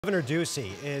Governor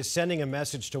Ducey is sending a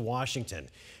message to Washington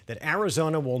that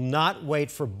Arizona will not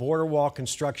wait for border wall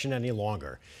construction any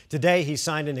longer. Today, he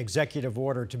signed an executive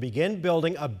order to begin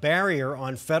building a barrier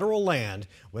on federal land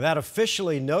without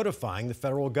officially notifying the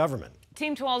federal government.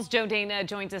 Team 12's Joe Dana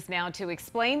joins us now to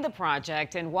explain the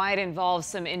project and why it involves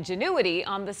some ingenuity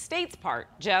on the state's part.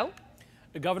 Joe?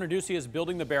 Governor Ducey is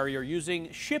building the barrier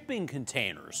using shipping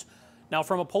containers. Now,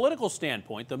 from a political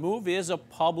standpoint, the move is a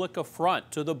public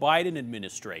affront to the Biden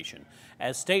administration,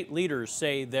 as state leaders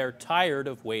say they're tired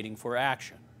of waiting for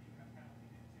action.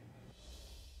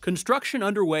 Construction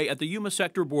underway at the Yuma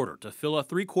sector border to fill a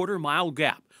 3/4-mile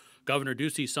gap. Governor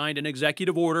Ducey signed an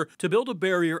executive order to build a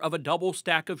barrier of a double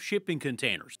stack of shipping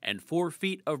containers and 4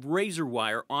 feet of razor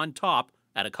wire on top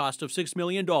at a cost of $6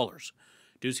 million.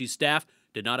 Ducey's staff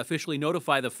did not officially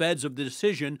notify the feds of the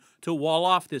decision to wall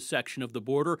off this section of the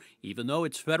border, even though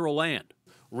it's federal land.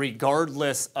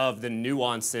 Regardless of the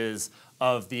nuances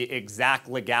of the exact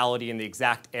legality in the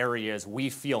exact areas, we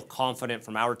feel confident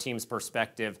from our team's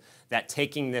perspective that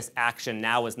taking this action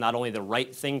now is not only the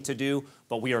right thing to do,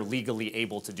 but we are legally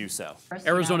able to do so.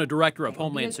 Arizona Director of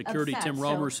Homeland Security Tim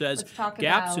Romer says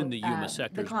gaps in the Yuma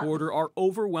sector's border are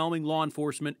overwhelming law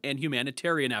enforcement and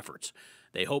humanitarian efforts.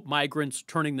 They hope migrants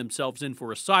turning themselves in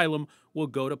for asylum will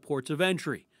go to ports of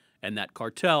entry and that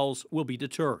cartels will be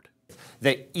deterred.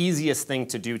 The easiest thing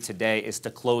to do today is to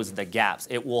close the gaps.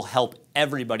 It will help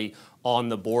everybody on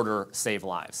the border save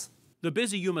lives. The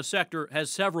busy Yuma sector has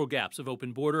several gaps of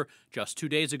open border. Just 2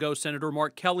 days ago, Senator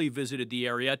Mark Kelly visited the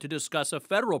area to discuss a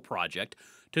federal project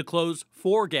to close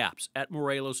 4 gaps at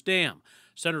Morelos Dam.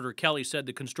 Senator Kelly said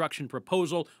the construction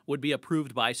proposal would be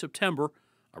approved by September.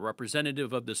 A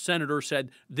representative of the senator said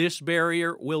this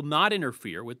barrier will not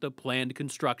interfere with the planned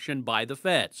construction by the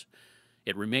feds.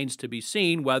 It remains to be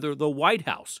seen whether the White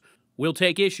House will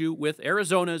take issue with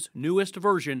Arizona's newest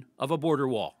version of a border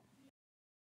wall.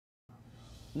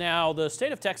 Now, the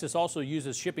state of Texas also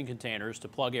uses shipping containers to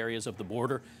plug areas of the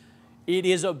border. It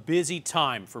is a busy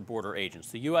time for border agents.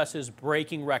 The U.S. is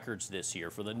breaking records this year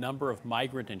for the number of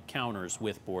migrant encounters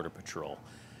with Border Patrol.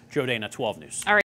 Joe Dana, 12 News. All right.